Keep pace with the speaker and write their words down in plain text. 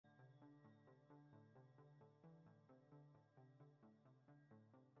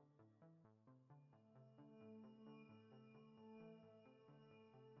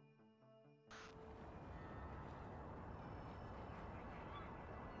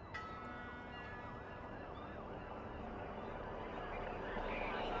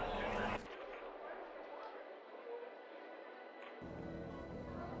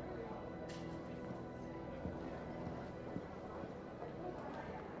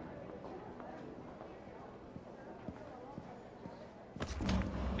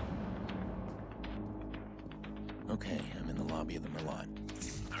Okay, I'm in the lobby of the Merlot.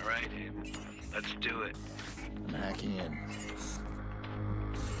 All right, Abe. Let's do it. I'm hacking in.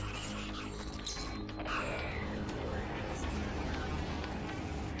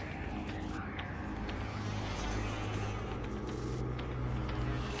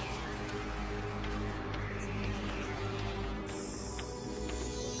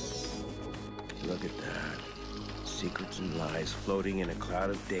 Look at that. Secrets and lies floating in a cloud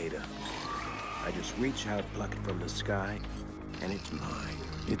of data. I just reach out, pluck it from the sky, and it's mine.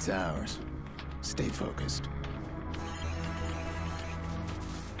 It's ours. Stay focused.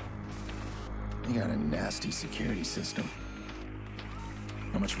 You got a nasty security system.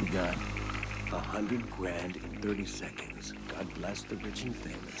 How much we got? 100 grand in 30 seconds. God bless the rich and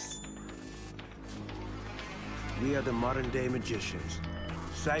famous. We are the modern-day magicians,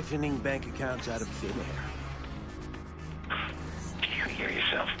 siphoning bank accounts out of thin air. Can you hear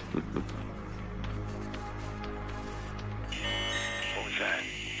yourself? What was that?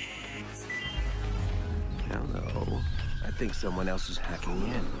 Hello. I think someone else is hacking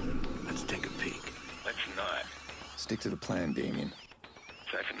in. Let's take a peek. Let's not. Stick to the plan, Damien.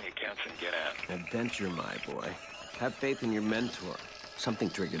 Siphon the accounts and get out. Adventure, my boy. Have faith in your mentor. Something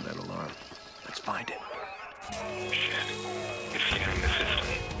triggered that alarm. Let's find it. Shit. It's scanning the system.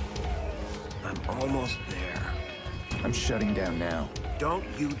 I'm almost there. I'm shutting down now. Don't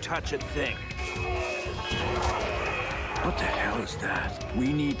you touch a thing. What the hell is that?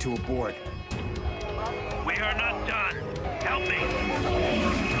 We need to abort. We are not done. Help me.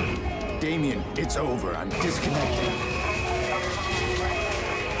 Damien, it's over. I'm disconnecting.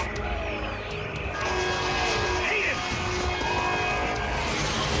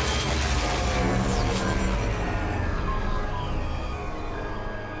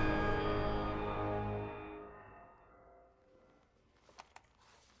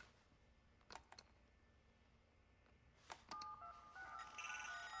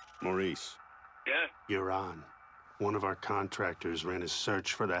 Maurice. Yeah? You're on. One of our contractors ran a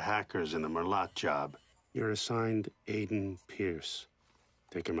search for the hackers in the Merlot job. You're assigned Aiden Pierce.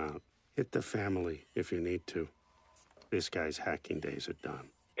 Take him out. Hit the family if you need to. This guy's hacking days are done.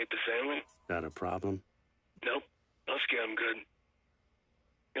 Hit the family? Got a problem? Nope. Husky, I'm good.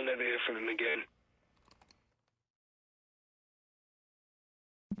 You'll never hear from him again.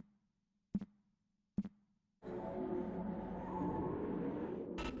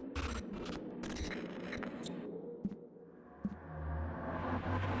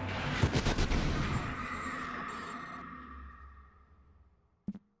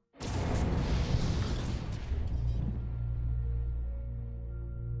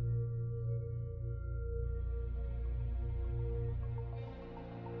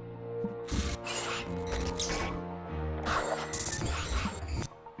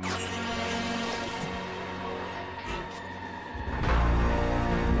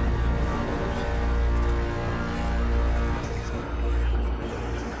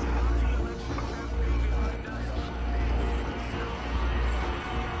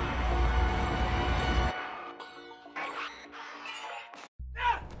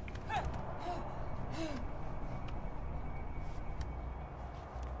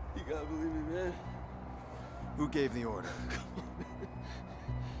 You gotta believe me, man. Who gave the order?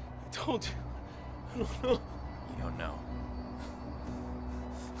 I told you. I don't know. You don't know.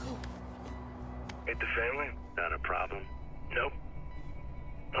 Hit the family? Got a problem? Nope.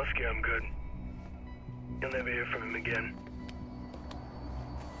 Husky, I'm good. You'll never hear from him again.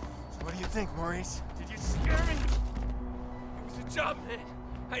 So what do you think, Maurice? Did you scare me? It was a job, man.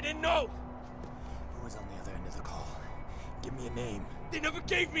 I didn't know. Who was on the other end of the call? Give me a name. They never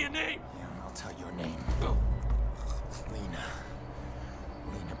gave me a name. Yeah, I'll tell your name. Oh. Lena.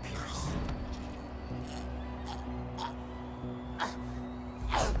 Lena Pierce.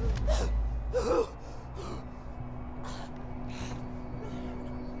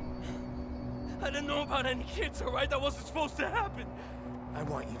 I didn't know about any kids, all right? That wasn't supposed to happen. I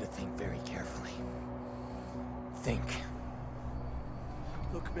want you to think very carefully. Think.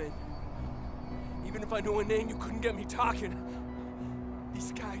 Look, man. Even if I knew a name, you couldn't get me talking.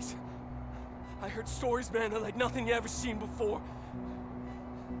 These guys... I heard stories, man, that like nothing you ever seen before.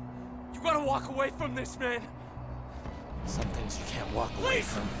 You gotta walk away from this, man. Some things you can't walk away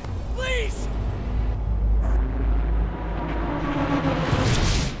Please! from. Please!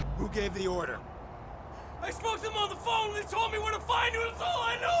 Who gave the order? I spoke to them on the phone. They told me where to find you. That's all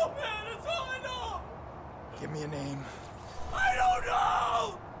I know, man. That's all I know. Give me a name. I don't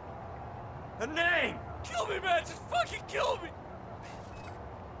know! A name! Kill me, man! Just fucking kill me!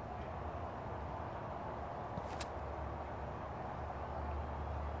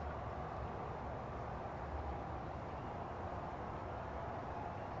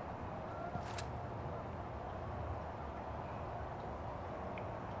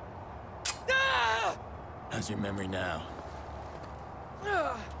 How's your memory now?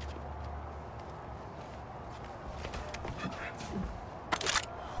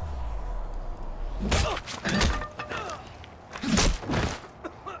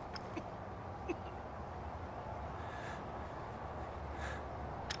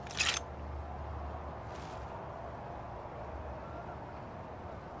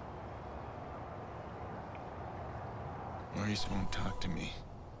 Maurice won't talk to me,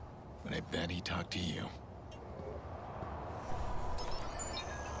 but I bet he talked to you.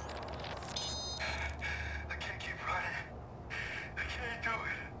 I can't keep running. I can't do it.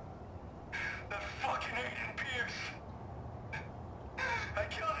 That fucking Aiden Pierce. I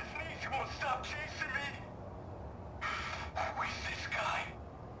killed his niece. He won't stop chasing me. Who is this guy?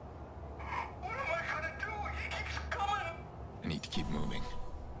 What am I gonna do? He keeps coming. I need to keep moving.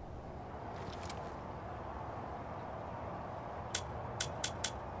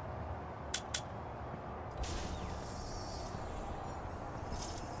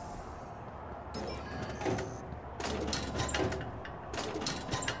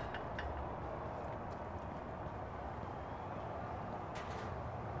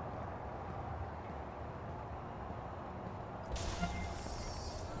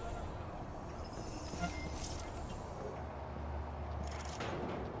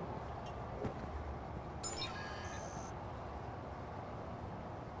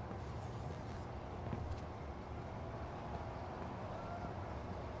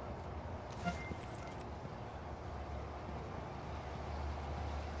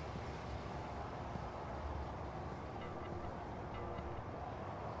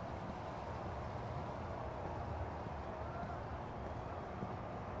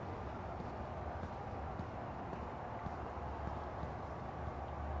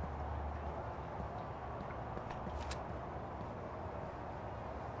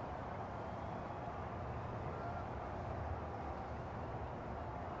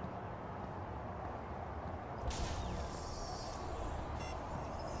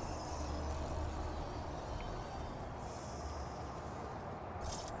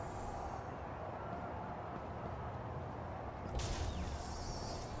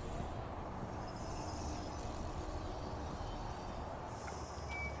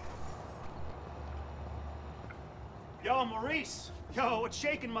 Yo, Maurice! Yo, what's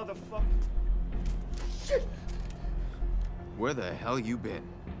shaking, motherfucker? Shit! Where the hell you been?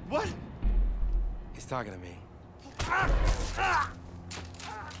 What? He's talking to me.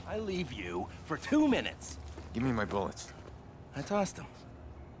 I leave you for 2 minutes. Give me my bullets. I tossed him.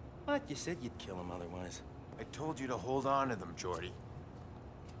 What? You said you'd kill him otherwise. I told you to hold on to them, Jordy.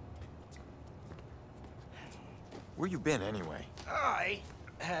 Where you been, anyway? I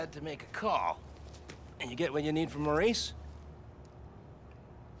had to make a call. And you get what you need from Maurice?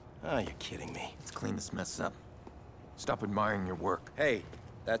 Oh, you're kidding me. Let's clean this mess up. Stop admiring your work. Hey,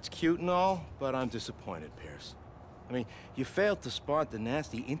 that's cute and all, but I'm disappointed, Pierce. I mean, you failed to spot the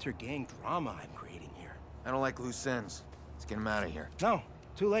nasty inter-gang drama I'm creating here. I don't like loose ends. Let's get him out of here. No,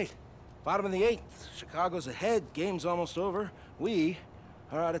 too late. Bottom of the 8th. Chicago's ahead. Game's almost over. We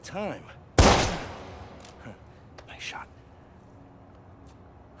are out of time. Huh. Nice shot.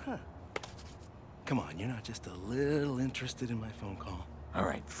 Huh. Come on, you're not just a little interested in my phone call? All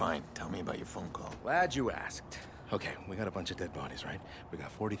right, fine. Tell me about your phone call. Glad you asked. Okay, we got a bunch of dead bodies, right? We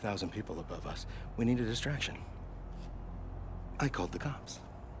got 40,000 people above us. We need a distraction. I called the cops.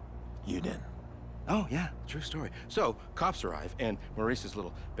 You did? Oh, yeah, true story. So, cops arrive, and Maurice's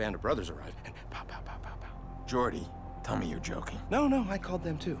little band of brothers arrive, and pow, pow, pow, pow, pow. Jordy, tell me you're joking. No, I called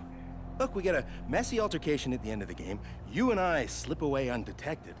them too. Look, we get a messy altercation at the end of the game. You and I slip away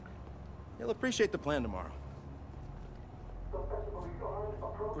undetected. You'll appreciate the plan tomorrow.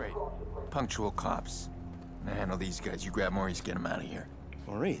 Great. Punctual cops. Now handle these guys. You grab Maurice, get him out of here.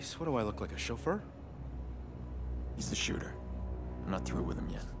 Maurice, what do I look like, a chauffeur? He's the shooter. I'm not through with him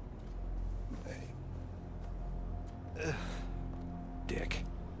yet. Hey. Dick.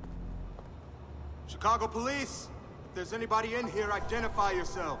 Chicago police! If there's anybody in here, identify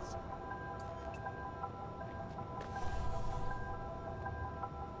yourselves.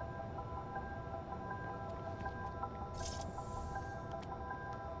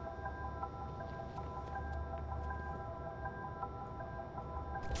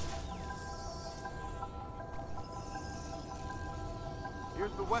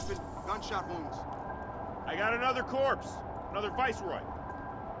 Here's the weapon. Gunshot wounds. I got another corpse. Another Viceroy.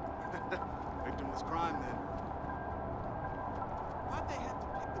 Victimless crime, then. Why'd they have to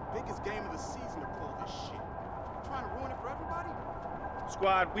pick the biggest game of the season to pull this shit? Trying to ruin it for everybody?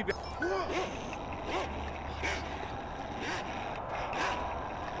 Squad, we've been...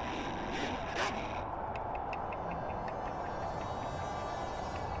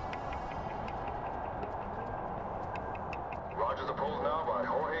 proposed now by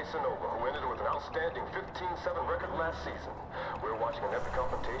Jorge Sonova, who ended with an outstanding 15-7 record last season. We're watching an epic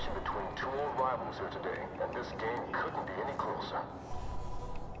confrontation between two old rivals here today, and this game couldn't be any closer.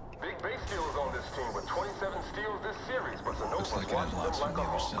 Big Base Steel is on this team with 27 steals this series, but Sonova's Looks like it unlocks from the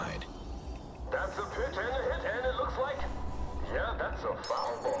other side. That's a pitch and a hit, and it looks like, yeah, that's a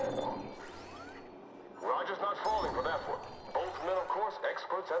foul ball. Rogers not falling for that one. Both men, of course,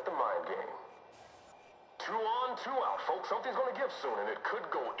 experts at the mind game. 2 on, 2 out, folks. Something's gonna give soon, and it could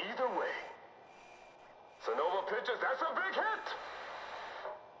go either way. Sonova pitches. That's a big hit!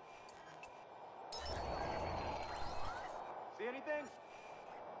 See anything?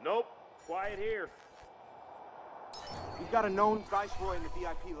 Nope. Quiet here. We've got a known Viceroy in the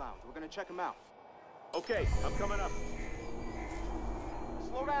VIP lounge. We're gonna check him out. Okay, I'm coming up.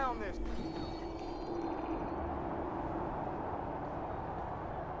 Slow down this.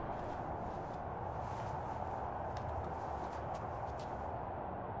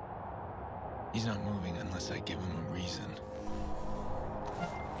 He's not moving unless I give him a reason.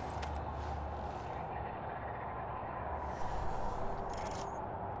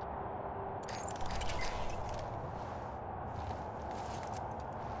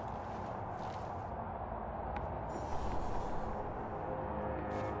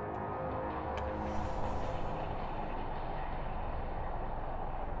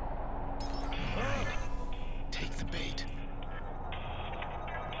 Take the bait.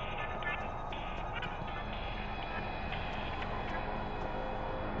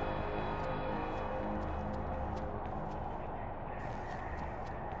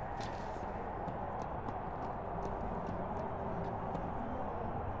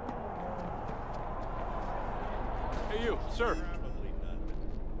 Hey, you, sir.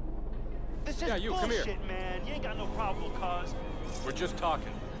 This is Yeah, you, come here. bullshit, man. You ain't got no problem, cuz. We're just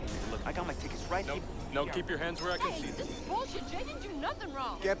talking. Look, I got my tickets right here. No, keep your hands where I can Hey, see this them. is bullshit. Jay didn't do nothing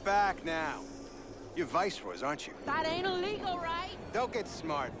wrong. Get back now. You're Viceroys, aren't you? That ain't illegal, right? Don't get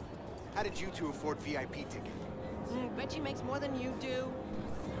smart. How did you two afford VIP ticket? Bet you makes more than you do.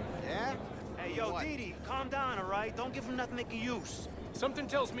 Yeah? Hey, yo, What? Dee Dee, calm down, all right? Don't give him nothing they can use. Something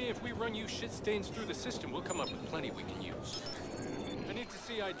tells me if we run you shit stains through the system, we'll come up with plenty we can use. I need to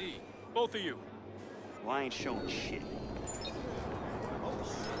see ID. Both of you. Well, I ain't showing shit.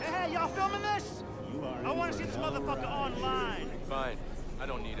 Hey, y'all filming this? I want to see this motherfucker online. Fine. I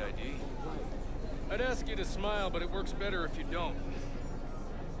don't need ID. I'd ask you to smile, but it works better if you don't.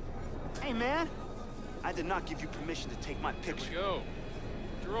 Hey, man. I did not give you permission to take my Here we picture. go.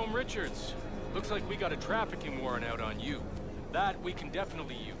 Jerome Richards. Looks like we got a trafficking warrant out on you. That we can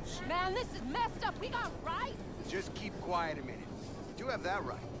definitely use. Man, this is messed up. We got right. Just keep quiet a minute. You do have that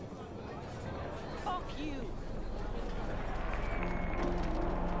right. Fuck you.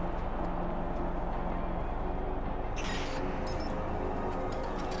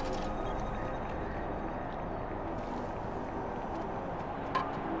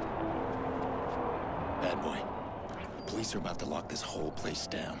 Bad boy. The police are about to lock this whole place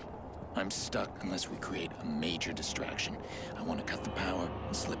down. I'm stuck unless we create a major distraction. I want to cut the power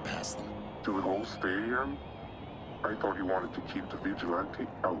and slip past them. To the whole stadium? I thought you wanted to keep the vigilante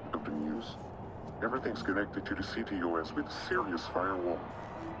out of the news. Everything's connected to the CTOS with a serious firewall.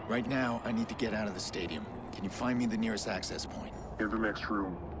 Right now, I need to get out of the stadium. Can you find me the nearest access point? In the next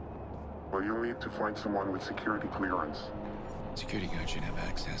room. Well, you'll need to find someone with security clearance. Security guard should have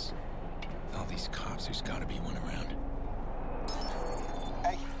access. All these cops, there's gotta be one around.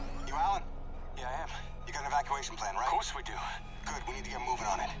 Hey, you Alan? Yeah, I am. You got an evacuation plan, right? Of course we do. Good, we need to get moving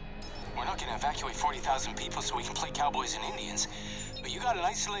on it. We're not gonna evacuate 40,000 people so we can play cowboys and Indians. But you got an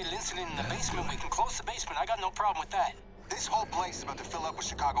isolated incident in the basement, we can close the basement. I got no problem with that. This whole place is about to fill up with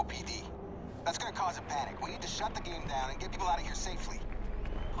Chicago PD. That's gonna cause a panic. We need to shut the game down and get people out of here safely.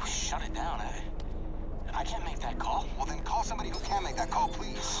 Oh, shut it down, eh? I can't make that call. Well, then call somebody who can make that call,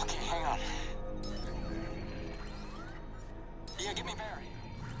 please. Okay, hang on. Yeah, give me Barry.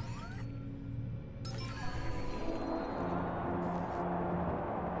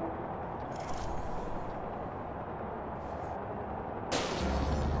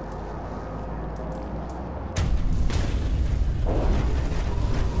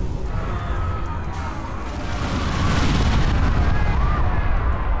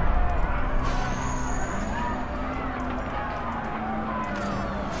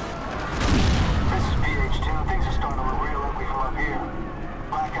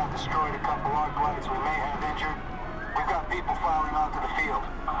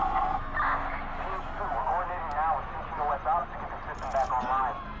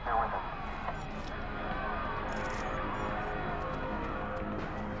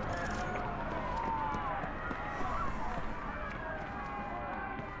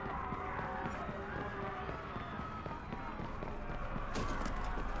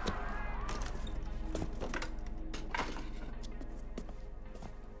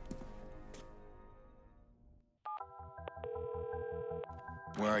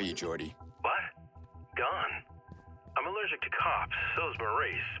 Where are you, Jordy? What? Gone. I'm allergic to cops, so's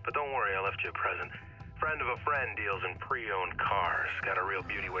Maurice, but don't worry, I left you a present. Friend of a friend deals in pre-owned cars. Got a real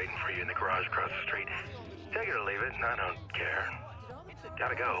beauty waiting for you in the garage across the street. Take it or leave it, I don't care.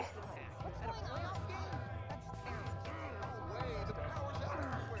 Gotta go.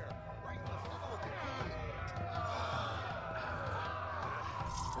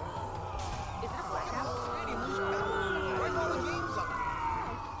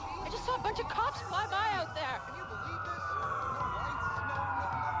 I just saw a bunch of cops fly by out there.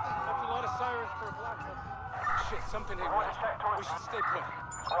 That's a lot of sirens for a black hole. Shit, something ain't right. We should stay put.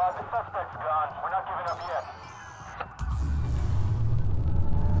 Squad, the suspect's gone. We're not giving up yet.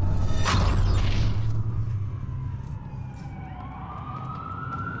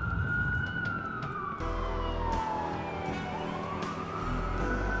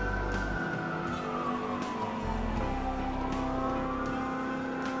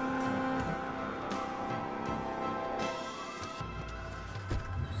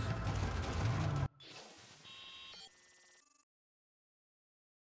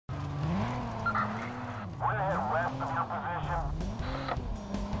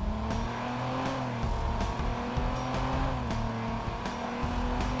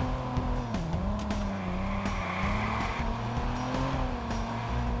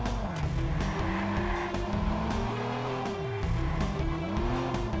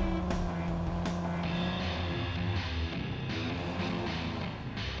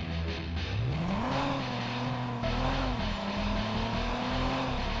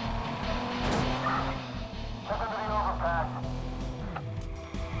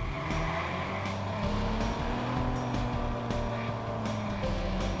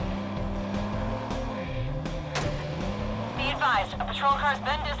 A patrol car has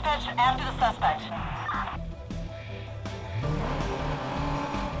been dispatched after the suspect.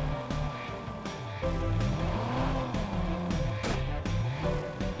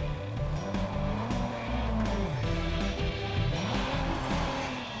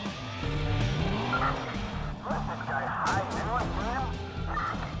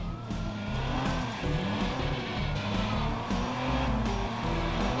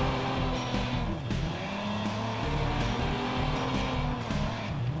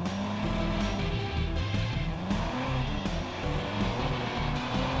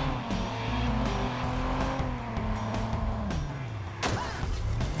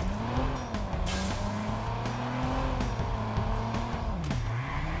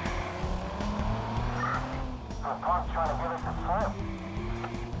 Trying to get us to swim.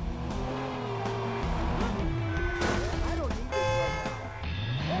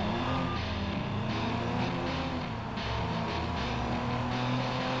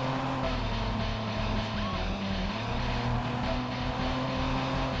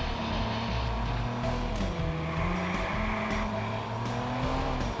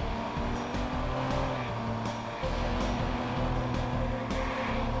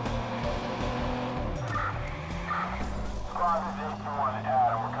 I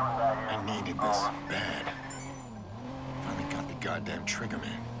needed this bad. Finally got the goddamn trigger,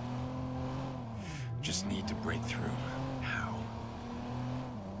 man. Just need to break through. How?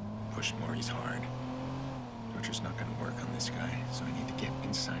 Push Maurice hard. Torture's not gonna work on this guy, so I need to get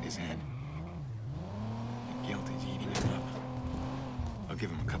inside his head. The guilt is eating him up. I'll give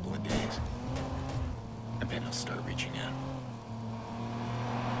him a couple of days. And then I'll start reaching out.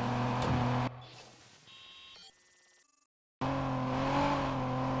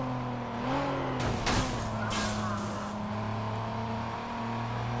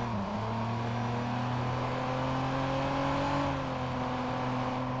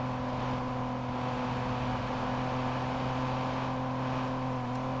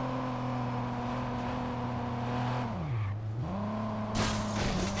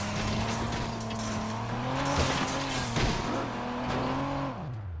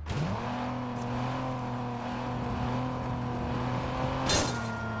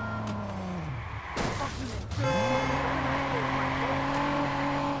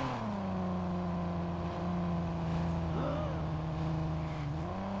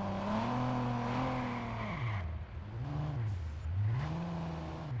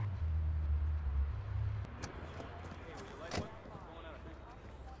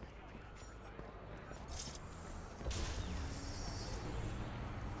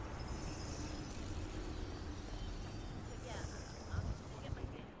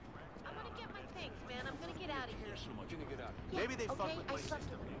 Maybe they fuck with my I slept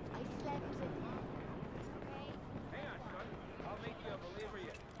with him. Hang on, son. I'll make you a believer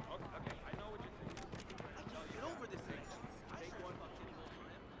yet. Okay, I know what you're thinking. I can't get over this thing. Take one.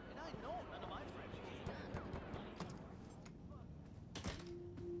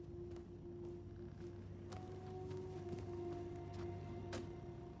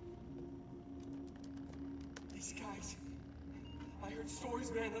 These guys... I heard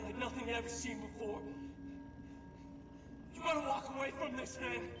stories, man, that like nothing you ever seen before. You gotta walk away from this,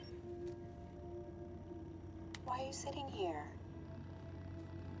 man! Why are you sitting here?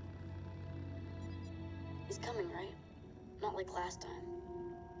 He's coming, right? Not like last time.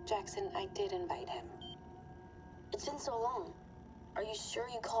 Jackson, I did invite him. It's been so long. Are you sure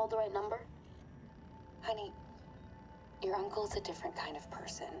you called the right number? Honey, your uncle's a different kind of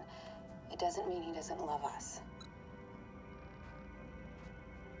person. It doesn't mean he doesn't love us.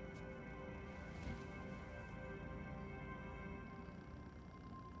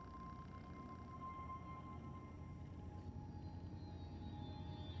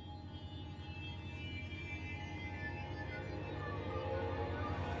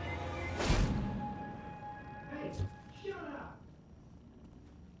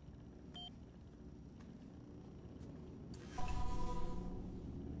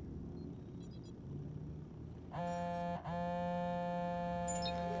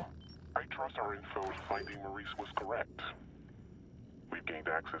 I trust our info in finding Maurice was correct. We've gained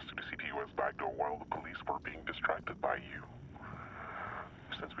access to the CTOS backdoor while the police were being distracted by you.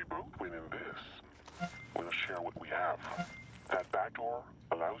 Since we both win in this, we'll share what we have. That backdoor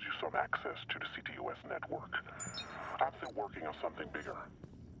allows you some access to the CTOS network. I'm still working on something bigger.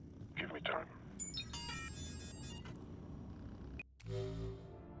 Give me time.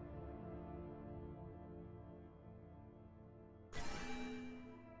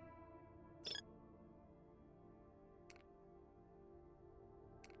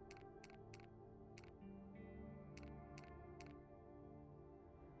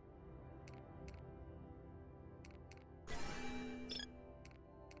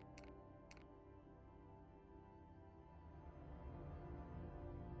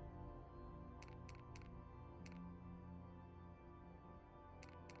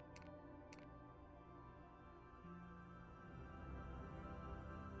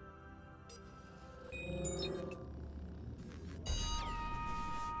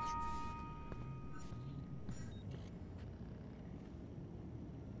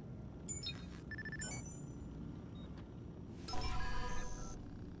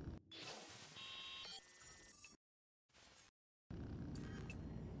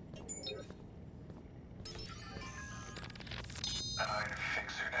 I'd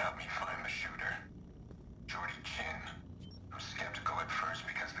fix her to help me find the shooter. Jordy Chin. I was skeptical at first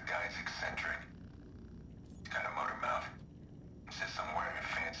because the guy's eccentric. He's got a motor mouth. Insists I'm wearing a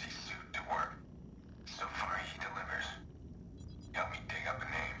fancy suit to work. So far, he delivers. Help me dig up a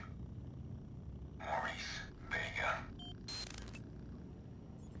name. Maurice Vega.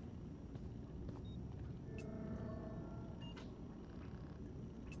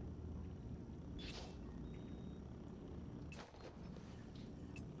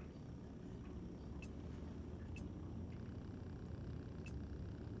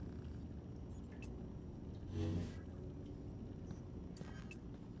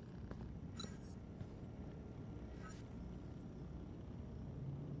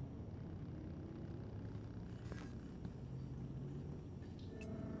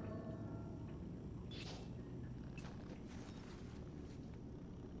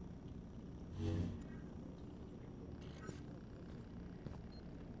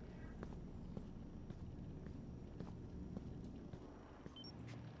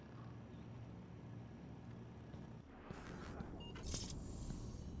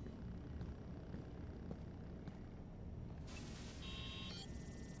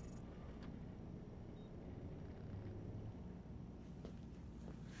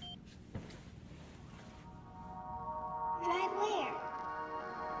 Drive where?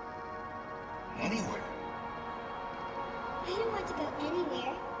 Anywhere. I don't want to go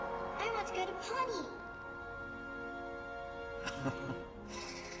anywhere. I want to go to Pawnee.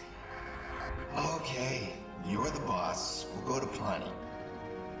 Okay, you're the boss. We'll go to Pawnee.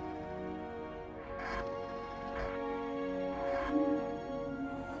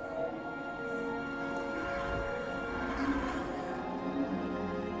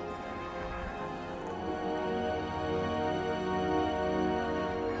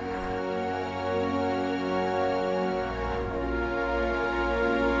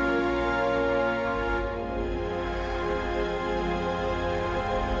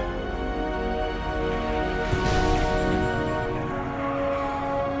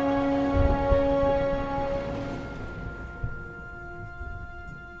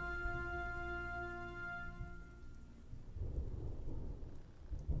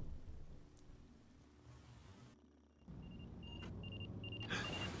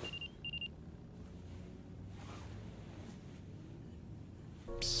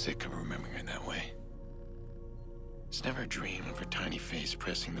 Sick of remembering her that way. just never dream of her tiny face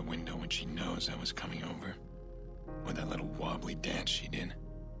pressing the window when she knows I was coming over. Or that little wobbly dance she did.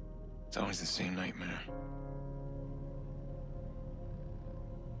 It's always the same nightmare.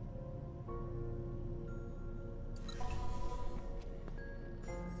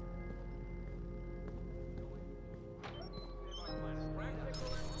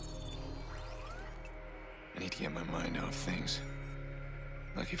 I need to get my mind off things.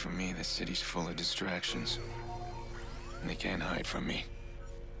 Lucky for me, this city's full of distractions. And they can't hide from me.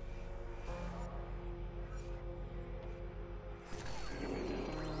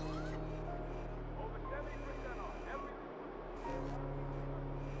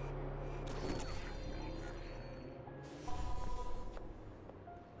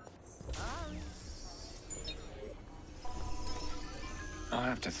 I'll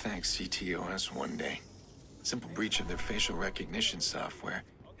have to thank CTOS one day. Simple breach of their facial recognition software,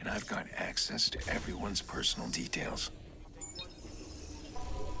 and I've got access to everyone's personal details.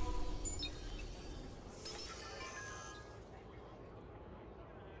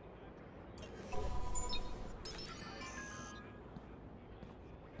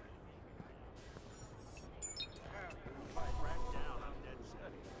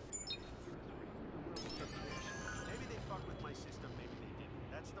 Maybe they fucked with my system, maybe they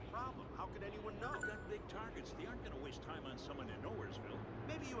didn't. That's the problem. How could anyone know? They've got big targets. They aren't gonna waste time on someone in Nowheresville.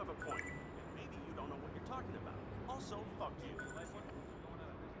 Maybe you have a point. Maybe you don't know what you're talking about. Also, fuck you.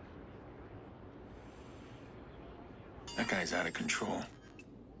 That guy's out of control.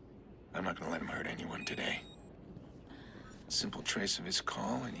 I'm not gonna let him hurt anyone today. A simple trace of his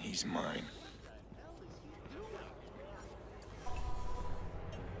call, and he's mine.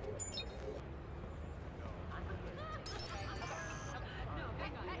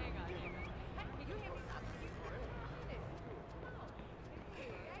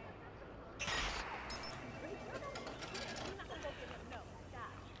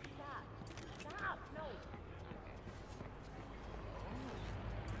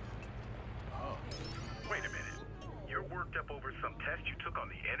 Wait a minute. You're worked up over some test you took on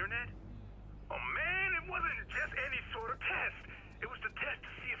the internet? Oh man, it wasn't just any sort of test. It was the test to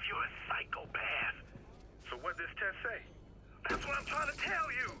see if you're a psychopath. So what'd this test say? That's what I'm trying to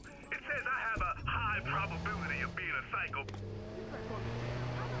tell you. It says I have a high probability of being a psychopath.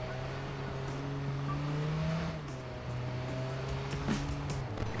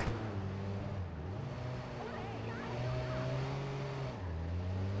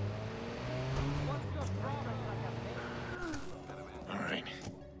 Alright,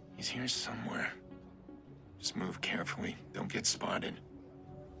 he's here somewhere. Just move carefully, don't get spotted.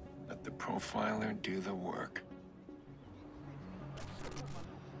 Let the profiler do the work.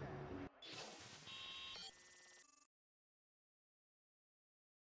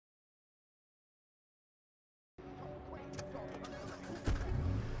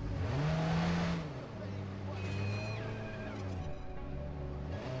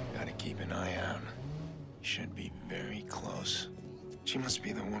 Gotta keep an eye out. Should be very close. She must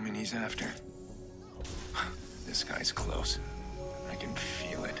be the woman he's after. This guy's close. I can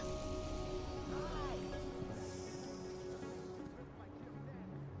feel it.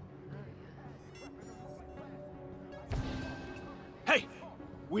 Hey!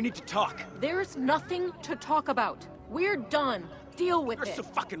 We need to talk. There's nothing to talk about. We're done. Deal with You're it. so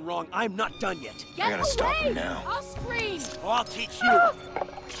fucking wrong. I'm not done yet. Get I gotta away! stop him now. I'll scream! Oh, I'll teach you.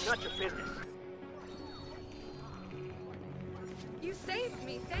 Not your business. You saved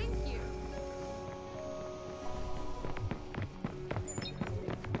me, thank you.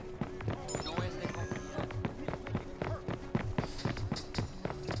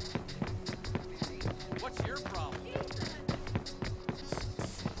 What's your problem?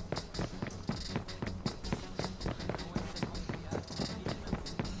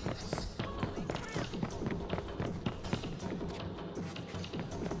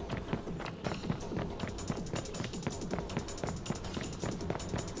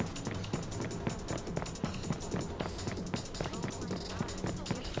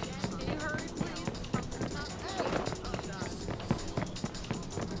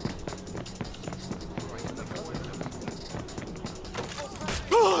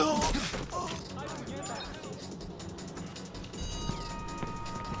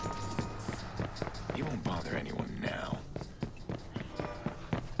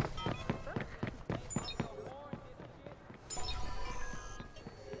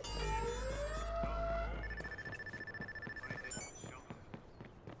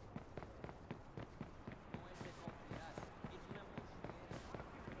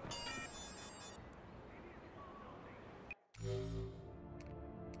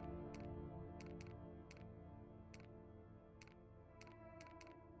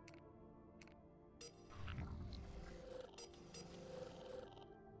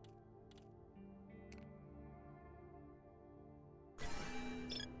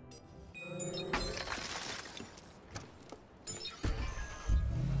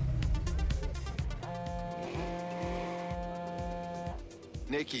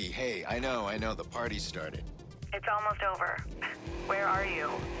 Nikki, hey, I know, the party started. It's almost over. Where are you?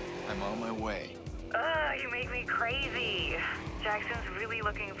 I'm on my way. Ugh, you make me crazy. Jackson's really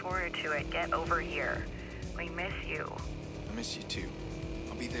looking forward to it. Get over here. We miss you. I miss you too.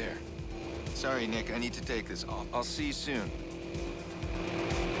 I'll be there. Sorry, Nick, I need to take this. I'll see you soon.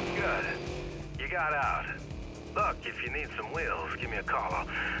 Good. You got out. Look, if you need some wheels, give me a call.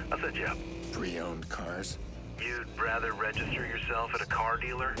 I'll set you up. Pre-owned cars? You'd rather register yourself at a car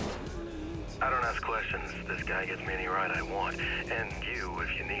dealer? I don't ask questions. This guy gets me any ride I want. And you,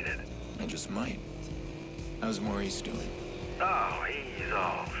 if you need it. I just might. How's Maurice doing? Oh, he's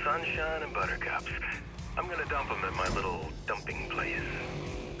all sunshine and buttercups. I'm gonna dump him at my little dumping place.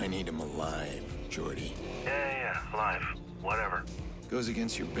 I need him alive, Jordy. Yeah, alive. Whatever. Goes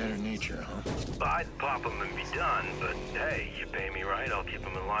against your better nature, huh? I'd pop him and be done, but hey, you pay me right, I'll keep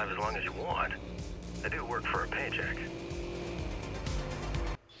him alive as long as you want. I do work for a paycheck.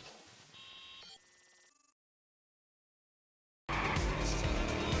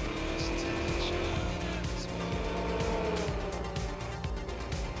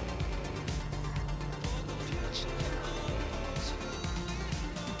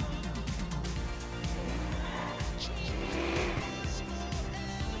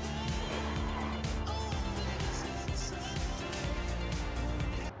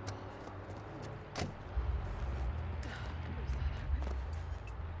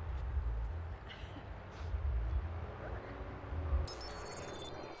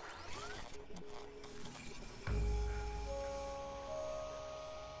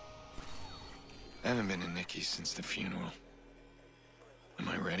 I haven't been in Nikki's since the funeral. Am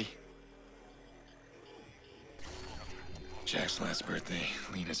I ready? Jack's last birthday,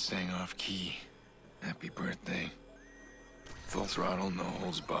 Lena sang off key. Happy birthday. Full throttle, no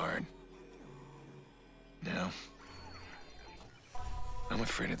holds barred. Now, I'm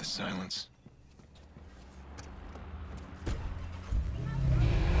afraid of the silence.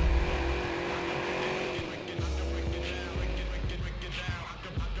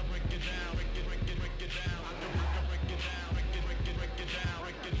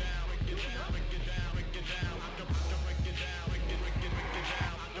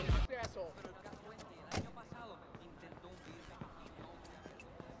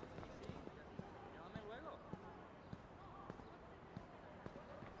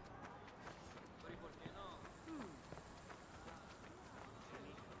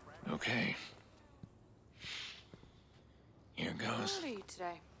 Okay. Here goes. How old are you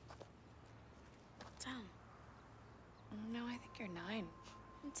today? 10. No, I think you're 9.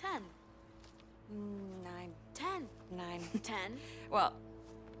 I'm 10. 9. 10. 9. 10. Well,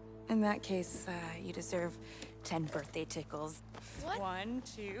 in that case, you deserve 10 birthday tickles. What? 1,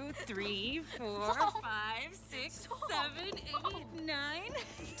 2, 3, 4, 5, 6, 7, 8, 9.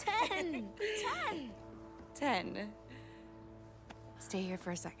 10. 10. 10. Stay here for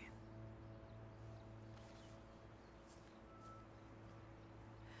a second.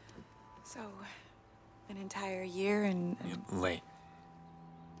 So, an entire year and... Late.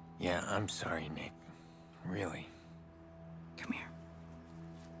 Yeah, I'm sorry, Nick. Really. Come here.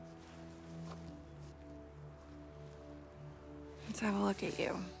 Let's have a look at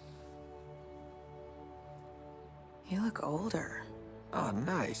you. You look older. Oh,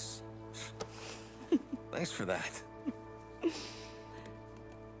 nice. Thanks for that. It's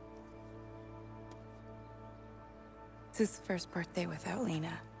his first birthday without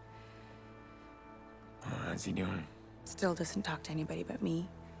Lena. Oh, how's he doing? Still doesn't talk to anybody but me.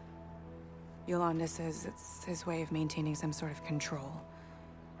 Yolanda says it's his way of maintaining some sort of control.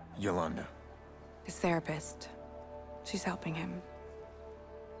 Yolanda. His therapist. She's helping him.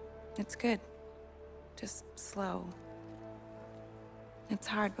 It's good. Just slow. It's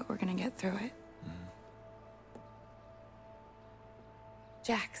hard, but we're gonna get through it.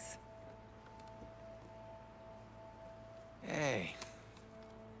 Jax. Hey.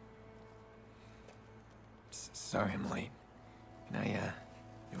 Sorry I'm late. Can I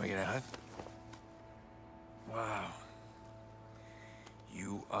get a hug? Wow.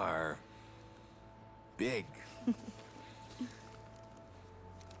 You are... big.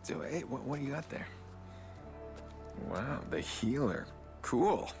 So, hey, what do you got there? Wow, the healer.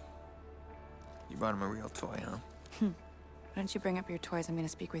 Cool. You bought him a real toy, huh? Why don't you bring up your toys? I'm gonna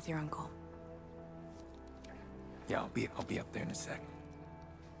speak with your uncle. Yeah, I'll be up there in a sec.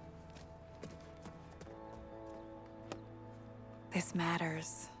 This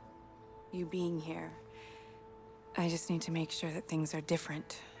matters. You being here. I just need to make sure that things are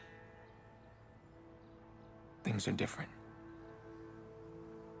different. Things are different.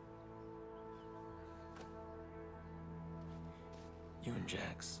 You and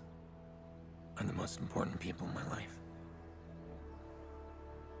Jax are the most important people in my life.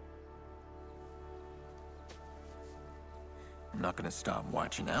 I'm not gonna stop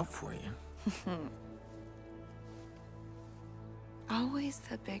watching out for you. Always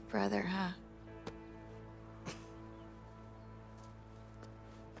the big brother, huh?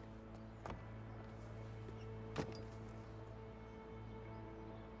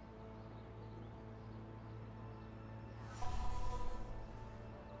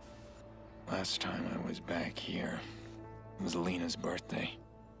 Last time I was back here, it was Lena's birthday.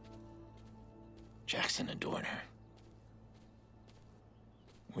 Jackson adored her.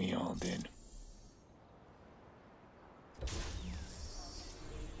 We all did.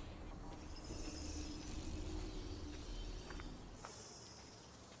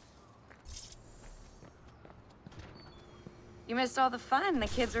 You missed all the fun. The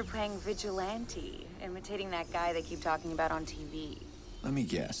kids were playing Vigilante, imitating that guy they keep talking about on TV. Let me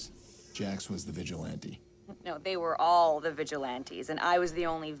guess. Jax was the vigilante. No, they were all the vigilantes, and I was the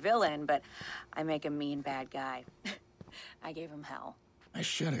only villain, but I make a mean bad guy. I gave him hell. I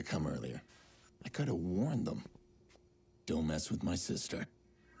should have come earlier. I could have warned them. Don't mess with my sister.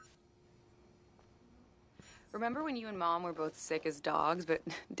 Remember when you and Mom were both sick as dogs, but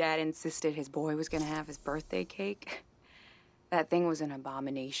Dad insisted his boy was gonna have his birthday cake? That thing was an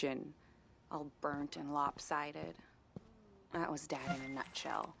abomination. All burnt and lopsided. That was Dad in a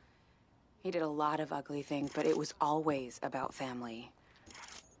nutshell. He did a lot of ugly things, but it was always about family.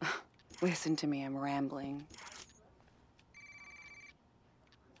 Listen to me, I'm rambling.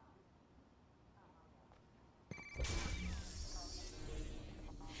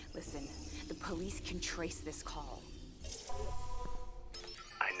 Listen, the police can trace this call.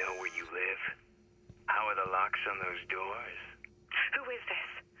 I know where you live. How are the locks on those doors? Who is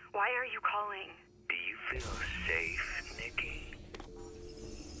this? Why are you calling? Do you feel safe, Nikki?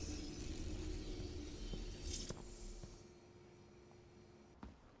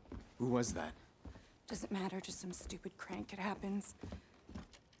 Who was that? Doesn't matter, just some stupid crank. It happens.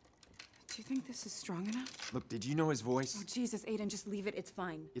 Do you think this is strong enough? Look, did you know his voice? Oh, Jesus, Aiden, just leave it. It's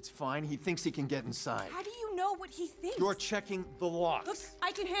fine. It's fine. He thinks he can get inside. How do you know what he thinks? You're checking the locks. Look,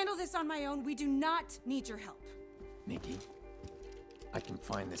 I can handle this on my own. We do not need your help. Nikki, I can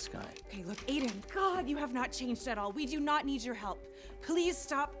find this guy. Okay, look, Aiden, God, you have not changed at all. We do not need your help. Please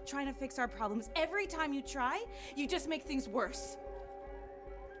stop trying to fix our problems. Every time you try, you just make things worse.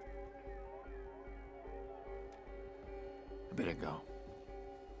 I better go.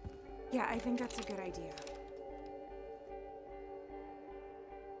 Yeah, I think that's a good idea.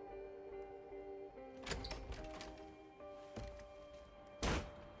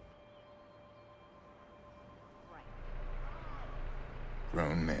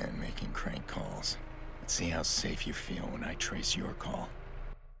 Grown man making crank calls. Let's see how safe you feel when I trace your call.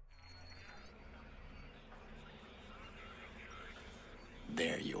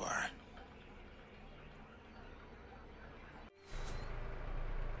 There you are.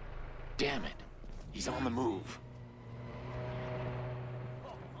 Damn it. He's on the move.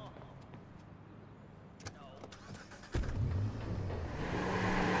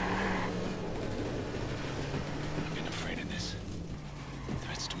 I've been afraid of this.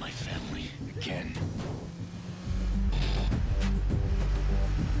 Threats to my family. Again.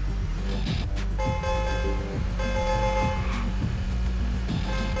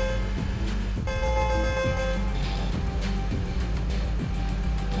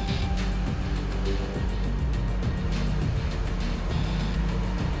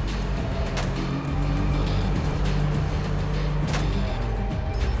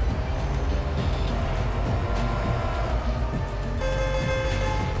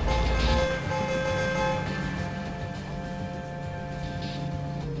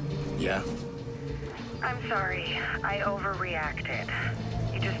 Yeah? I'm sorry. I overreacted.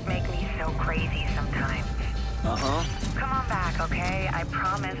 You just make me so crazy sometimes. Uh-huh. Come on back, okay? I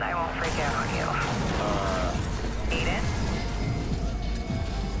promise I won't freak out on you. Aiden?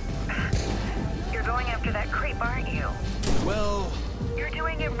 You're going after that creep, aren't you? Well... You're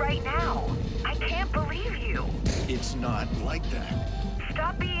doing it right now. I can't believe you. It's not like that.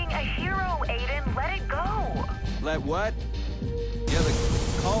 Stop being a hero, Aiden. Let it go. Let what? Yeah,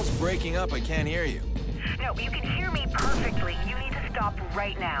 the call's breaking up. I can't hear you. No, you can hear me perfectly. You need to stop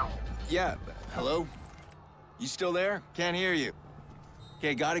right now. Yeah, hello? You still there? Can't hear you.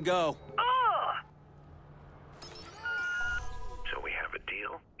 Okay, gotta go. So we have a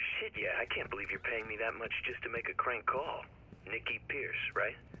deal? Shit, yeah, I can't believe you're paying me that much just to make a crank call. Nikki Pierce,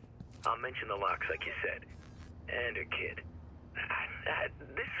 right? I'll mention the locks like you said. And her kid.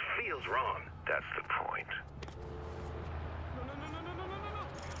 This feels wrong. That's the point. No, no, no, no, no, no,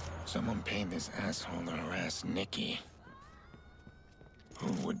 Someone paid this asshole to harass Nikki.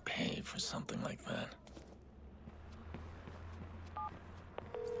 Who would pay for something like that?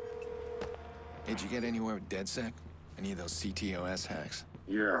 Did you get anywhere with DedSec? Any of those CTOS hacks?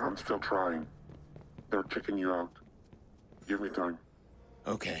 Yeah, I'm still trying. They're kicking you out. Give me time.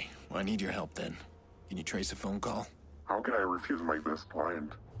 Okay, well, I need your help then. Can you trace a phone call? How can I refuse my best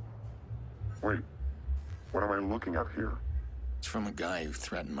client? Wait, what am I looking at here? It's from a guy who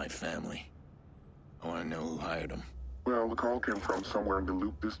threatened my family. I want to know who hired him. Well, the call came from somewhere in the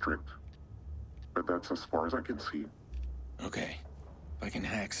Loop District. But that's as far as I can see. Okay. If I can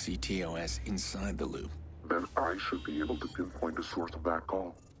hack CTOS inside the Loop. Then I should be able to pinpoint the source of that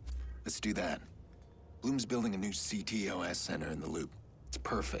call. Let's do that. Bloom's building a new CTOS center in the Loop. It's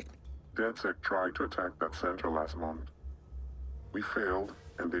perfect. DedSec tried to attack that center last month. We failed,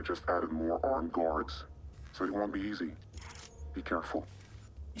 and they just added more armed guards. So it won't be easy. Be careful.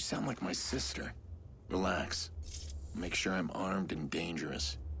 You sound like my sister. Relax. Make sure I'm armed and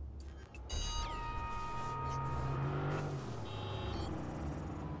dangerous.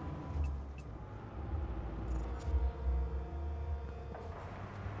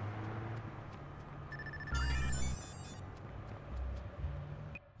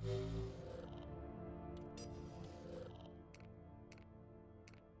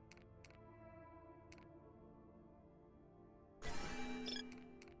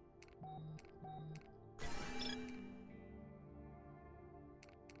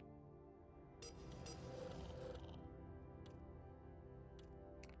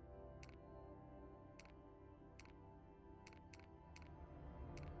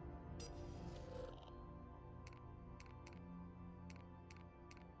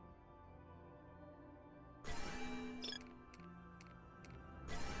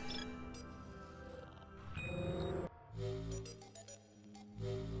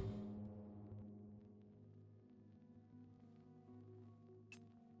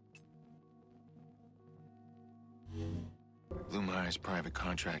 Bloom hires private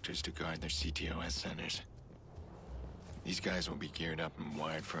contractors to guard their CTOS centers. These guys will be geared up and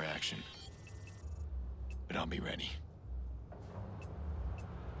wired for action. But I'll be ready.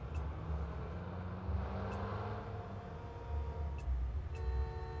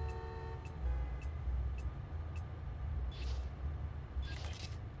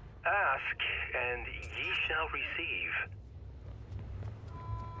 Ask, and ye shall receive.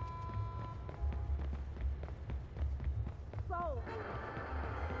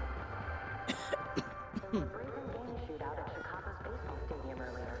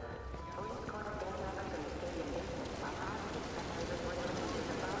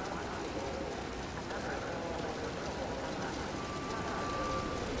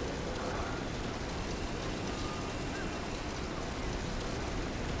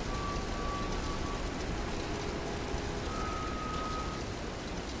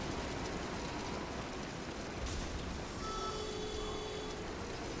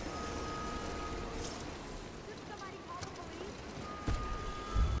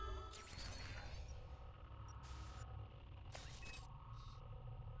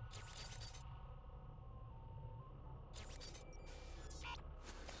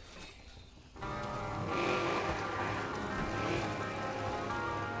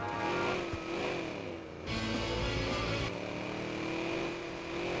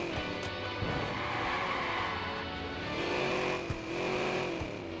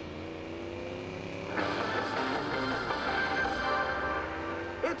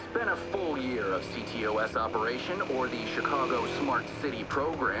 It's been a full year of CTOS operation, or the Chicago Smart City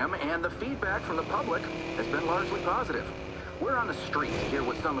program, and the feedback from the public has been largely positive. We're on the street to hear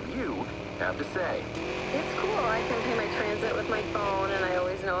what some of you have to say. It's cool. I can pay my transit with my phone, and I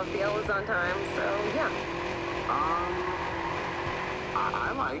always know if the L is on time, so yeah.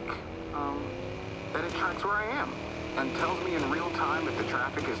 I like, that it tracks where I am and tells me in real time if the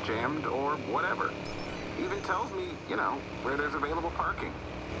traffic is jammed or whatever. Even tells me, you know, where there's available parking.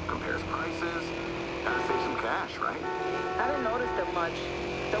 Compares prices. Gotta save some cash, right? I didn't notice them much.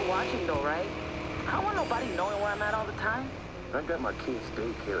 They're watching though, right? I don't want nobody knowing where I'm at all the time. I got my kids'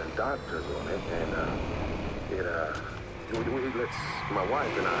 daycare and doctors on it, and it lets my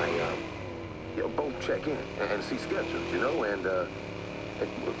wife and I, you know, both check in and see schedules, you know, and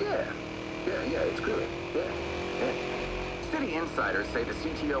yeah, it's good, yeah. City insiders say the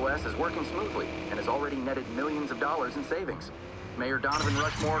CTOS is working smoothly and has already netted millions of dollars in savings. Mayor Donovan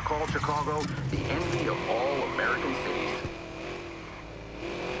Rushmore called Chicago the envy of all American cities.